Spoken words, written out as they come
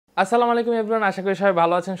আসসালামু আলাইকুম এভরিওয়ান, আশা করি সবাই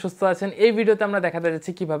ভালো আছেন, সুস্থ আছেন। এই ভিডিওতে আমরা দেখাতে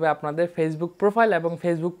যাচ্ছি কিভাবে আপনাদের ফেসবুক প্রোফাইল এবং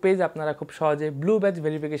ফেসবুক পেজ আপনারা খুব সহজে ব্লু ব্যাজ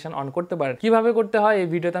ভেরিফিকেশন অন করতে পারেন। কিভাবে করতে হয় এই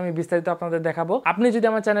ভিডিওতে আমি বিস্তারিত আপনাদের দেখাবো। আপনি যদি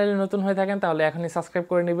আমার চ্যানেলে নতুন হয়ে থাকেন তাহলে এখনই সাবস্ক্রাইব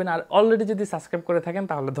করে নেবেন, আর অলরেডি যদি সাবস্ক্রাইব করে থাকেন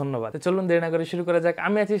তাহলে ধন্যবাদ। চলুন দেরি না করে শুরু করা যাক।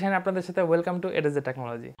 আমি আছি শাহিন আপনাদের সাথে। Welcome to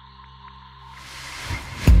atoztechnology।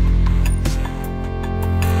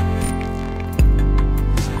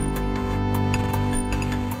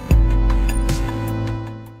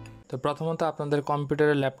 তো প্রথমত আপনাদের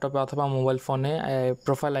কম্পিউটারে, ল্যাপটপে অথবা মোবাইল ফোনে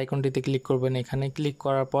প্রোফাইল আইকনটিতে ক্লিক করবেন। এখানে ক্লিক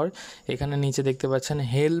করার পর এখানে নিচে দেখতে পাচ্ছেন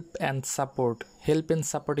হেল্প অ্যান্ড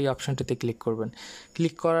সাপোর্ট এই অপশনটিতে ক্লিক করবেন।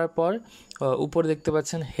 ক্লিক করার পর উপরে দেখতে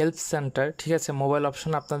পাচ্ছেন হেল্প সেন্টার, ঠিক আছে। মোবাইল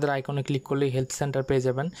অপশন আপনাদের আইকনে ক্লিক করলেই হেল্প সেন্টার পেয়ে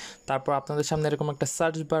যাবেন। তারপর আপনাদের সামনে এরকম একটা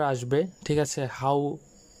সার্চ বার আসবে, ঠিক আছে। How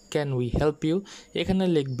can we help you, এখানে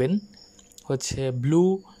লিখবেন হচ্ছে ব্লু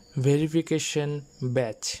ভেরিফিকেশন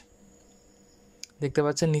ব্যাচ। দেখতে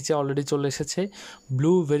পাচ্ছেন নিচে অলরেডি চলে এসেছে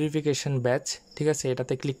ব্লু ভেরিফিকেশন ব্যাচ, ঠিক আছে।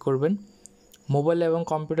 এটাতে ক্লিক করবেন। মোবাইল এবং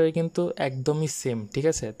কম্পিউটারে কিন্তু একদমই সেম, ঠিক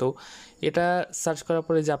আছে। তো এটা সার্চ করার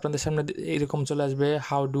পরে যে আপনাদের সামনে এরকম চলে আসবে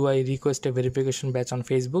how do I request A verification batch on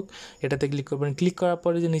Facebook, এটাতে ক্লিক করবেন। ক্লিক করার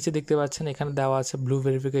পরে যে নিচে দেখতে পাচ্ছেন এখানে দেওয়া আছে ব্লু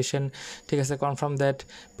ভেরিফিকেশন, ঠিক আছে। Confirm that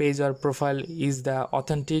page or profile is the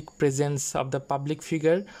authentic presence of the public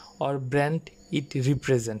figure or brand it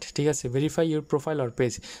represent, ঠিক আছে। Verify your profile or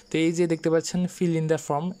page. তো এই যে দেখতে পাচ্ছেন ফিল ইন দ্য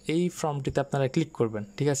ফর্ম, এই ফর্মটিতে আপনারা ক্লিক করবেন,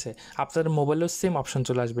 ঠিক আছে। আপনাদের মোবাইলেও সেম অপশন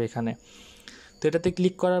চলে আসবে এখানে। তো এটাতে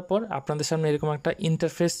ক্লিক করার পর আপনাদের সামনে এরকম একটা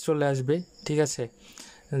ইন্টারফেস চলে আসবে, ঠিক আছে।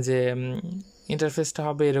 যে ইন্টারফেসটা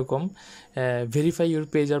হবে এরকম, verify your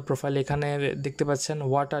page R profile. এখানে দেখতে পাচ্ছেন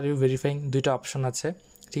হোয়াট আর ইউ ভেরিফাইং, দুইটা অপশন আছে,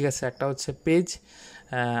 ঠিক আছে। একটা হচ্ছে পেজ,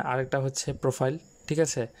 আরেকটা হচ্ছে প্রোফাইল, ঠিক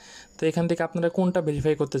আছে। তো এখান থেকে আপনারা কোনটা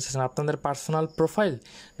ভেরিফাই করতে চাচ্ছেন, আপনাদের পার্সোনাল প্রোফাইল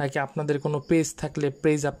নাকি আপনাদের কোনো পেজ থাকলে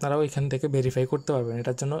পেজ আপনারাও এখান থেকে ভেরিফাই করতে পারবেন,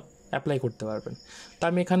 এটার জন্য অ্যাপ্লাই করতে পারবেন। তো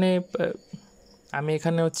আমি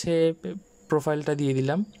এখানে হচ্ছে প্রোফাইলটা দিয়ে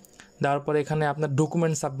দিলাম। দেওয়ার পরে এখানে আপনার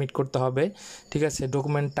ডকুমেন্ট সাবমিট করতে হবে, ঠিক আছে।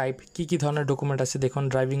 ডকুমেন্ট টাইপ কী ধরনের ডকুমেন্ট আছে দেখুন,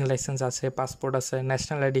 ড্রাইভিং লাইসেন্স আছে, পাসপোর্ট আছে,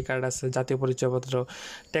 ন্যাশনাল আইডি কার্ড আছে, জাতীয় পরিচয়পত্র,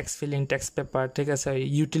 ট্যাক্স ফিলিং, ট্যাক্স পেপার, ঠিক আছে,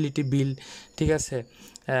 ইউটিলিটি বিল, ঠিক আছে,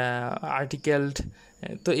 আর্টিকেলড।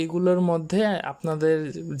 তো এগুলোর মধ্যে আপনাদের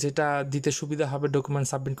যেটা দিতে সুবিধা হবে ডকুমেন্ট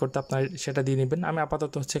সাবমিট করতে, আপনার সেটা দিয়ে নেবেন। আমি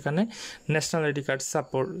আপাতত হচ্ছে এখানে ন্যাশনাল আইডি কার্ড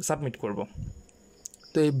সাবমিট করব।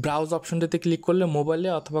 তো এই ব্রাউজ অপশনটিতে ক্লিক করলে মোবাইলে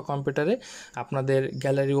অথবা কম্পিউটারে আপনাদের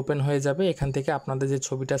গ্যালারি ওপেন হয়ে যাবে। এখান থেকে আপনাদের যে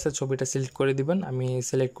ছবিটা আছে ছবিটা সিলেক্ট করে দিবেন। আমি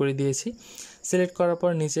সিলেক্ট করে দিয়েছি। সিলেক্ট করার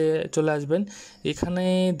পর নিচে চলে আসবেন। এখানে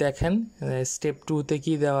দেখেন স্টেপ 2তে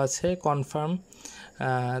কী দেওয়া আছে, কনফার্ম,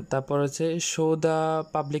 তারপর হচ্ছে show the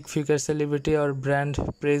public figure, celebrity or brand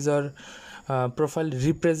praise or profile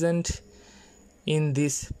represent in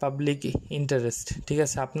this public interest, ঠিক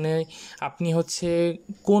আছে। আপনি হচ্ছে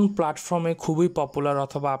কোন প্ল্যাটফর্মে খুবই পপুলার,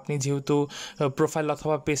 অথবা আপনি যেহেতু প্রোফাইল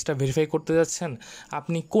অথবা পেজটা ভেরিফাই করতে যাচ্ছেন,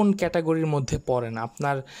 আপনি কোন ক্যাটাগরির মধ্যে পড়েন,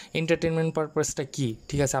 আপনার এন্টারটেনমেন্ট পারপাসটা কী,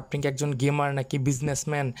 ঠিক আছে। আপনি কি একজন গেমার, নাকি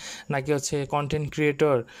বিজনেসম্যান, নাকি হচ্ছে কন্টেন্ট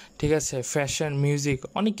ক্রিয়েটর, ঠিক আছে, ফ্যাশন, মিউজিক,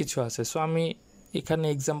 অনেক কিছু আছে। সো আমি এখানে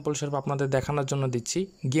এক্সাম্পল স্বরূপ আপনাদের দেখানোর জন্য দিচ্ছি,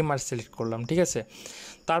 গেমার সিলেক্ট করলাম, ঠিক আছে।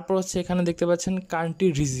 তারপর হচ্ছে এখানে দেখতে পাচ্ছেন কান্ট্রি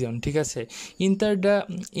রিজিয়ন, ঠিক আছে।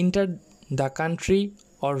 Enter the country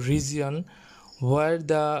or region where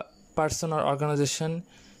the person or organisation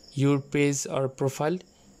your page or profile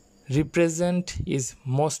represent is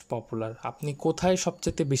most popular. আপনি কোথায়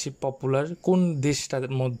সবচেয়ে বেশি পপুলার, কোন দেশটার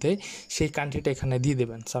মধ্যে, সেই কান্ট্রিটা এখানে দিয়ে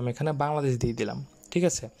দেবেন। সো আমি এখানে বাংলাদেশ দিয়ে দিলাম, ঠিক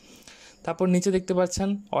আছে। তারপর নিচে দেখতে পাচ্ছেন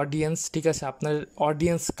অডিয়েন্স, ঠিক আছে। আপনার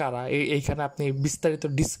অডিয়েন্স কারা, এইখানে আপনি বিস্তারিত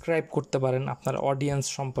ডিসক্রাইব করতে পারেন আপনার অডিয়েন্স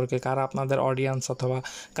সম্পর্কে, কারা আপনাদের অডিয়েন্স অথবা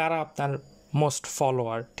কারা আপনার মোস্ট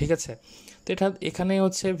ফলোয়ার, ঠিক আছে। তো এখানে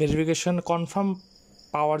হচ্ছে ভেরিফিকেশন কনফার্ম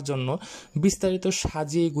পাওয়ার জন্য বিস্তারিত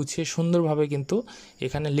সাজিয়ে গুছিয়ে সুন্দরভাবে কিন্তু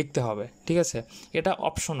এখানে লিখতে হবে, ঠিক আছে। এটা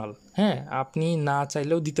অপশনাল, হ্যাঁ, আপনি না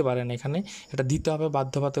চাইলেও দিতে পারেন, এখানে এটা দিতে হবে,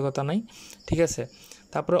 বাধ্যবাধকতা নাই, ঠিক আছে।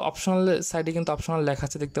 তারপরে অপশনাল সাইডে কিন্তু অপশনাল লেখা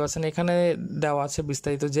আছে, দেখতে পাচ্ছেন এখানে দেওয়া আছে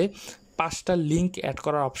বিস্তারিত যে 5টা লিঙ্ক অ্যাড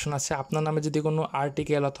করার অপশন আছে। আপনার নামে যদি কোনো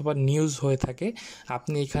আর্টিকেল অথবা নিউজ হয়ে থাকে,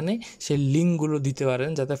 আপনি এখানে সেই লিঙ্কগুলো দিতে পারেন,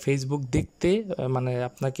 যাতে ফেসবুক দেখতে, মানে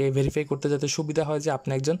আপনাকে ভেরিফাই করতে যাতে সুবিধা হয় যে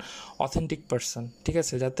আপনি একজন অথেন্টিক পারসন, ঠিক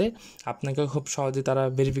আছে, যাতে আপনাকে খুব সহজে তারা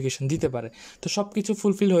ভেরিফিকেশন দিতে পারে। তো সব কিছু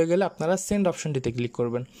ফুলফিল হয়ে গেলে আপনারা সেন্ড অপশনটিতে ক্লিক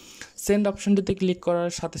করবেন। সেন্ড অপশনটিতে ক্লিক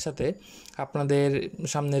করার সাথে সাথে আপনাদের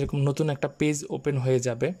সামনে এরকম নতুন একটা পেজ ওপেন হয়ে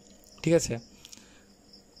যাবে, ঠিক আছে।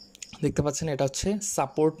 দেখতে পাচ্ছেন এটা হচ্ছে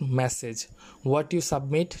support message, what you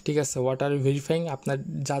submit, ঠিক আছে, হোয়াট আর ইউ ভেরিফাইং, আপনার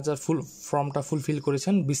যা যা ফর্মটা ফুলফিল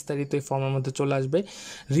করেছেন বিস্তারিত এই ফর্মের মধ্যে চলে আসবে।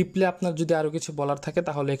 রিপ্লে আপনার যদি আরও কিছু বলার থাকে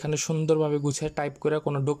তাহলে এখানে সুন্দরভাবে গুছিয়ে টাইপ করে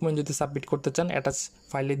কোনো ডকুমেন্ট যদি সাবমিট করতে চান অ্যাটাচ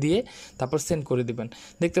ফাইলে দিয়ে তারপর সেন্ড করে দিবেন।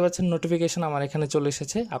 দেখতে পাচ্ছেন নোটিফিকেশান আমার এখানে চলে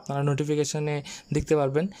এসেছে, আপনারা নোটিফিকেশানে দেখতে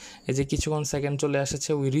পারবেন এই যে কিছুক্ষণ সেকেন্ড চলে এসেছে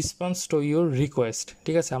we response to your request,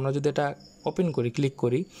 ঠিক আছে। আমরা যদি এটা ওপেন করি, ক্লিক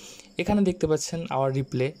করি, এখানে দেখতে পাচ্ছেন আওয়ার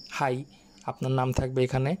রিপ্লে, হাই, আপনার নাম থাকবে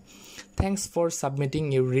এখানে, thanks for submitting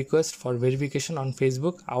your request for verification on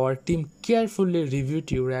Facebook, our team carefully reviewed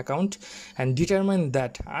your account and determine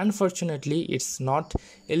that unfortunately it's not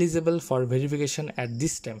eligible for verification at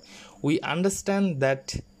this time, we understand that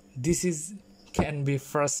this is can be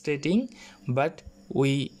frustrating but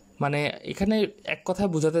we, মানে এখানে এক কথা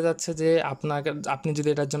বোঝাতে যাচ্ছে যে আপনি যদি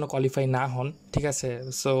এটার জন্য কোয়ালিফাই না হন, ঠিক আছে,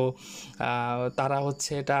 সো তারা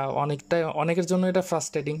হচ্ছে এটা অনেকের জন্য এটা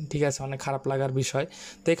ফ্রাস্ট্রেটিং, ঠিক আছে, অনেক খারাপ লাগার বিষয়।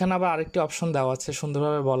 তো এখানে আবার আরেকটি অপশন দেওয়া আছে,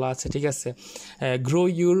 সুন্দরভাবে বলা আছে, ঠিক আছে, grow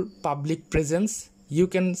your public presence, you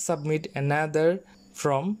can submit another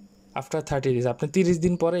from after 30 days, আপনি 30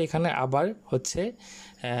 দিন পরে এখানে আবার হচ্ছে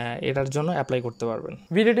এটার জন্য অ্যাপ্লাই করতে পারবেন।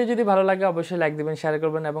 ভিডিওটি যদি ভালো লাগে অবশ্যই লাইক দিবেন, শেয়ার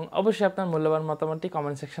করবেন এবং অবশ্যই আপনার মূল্যবান মতামতটি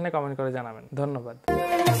কমেন্ট সেকশনে কমেন্ট করে জানাবেন। ধন্যবাদ।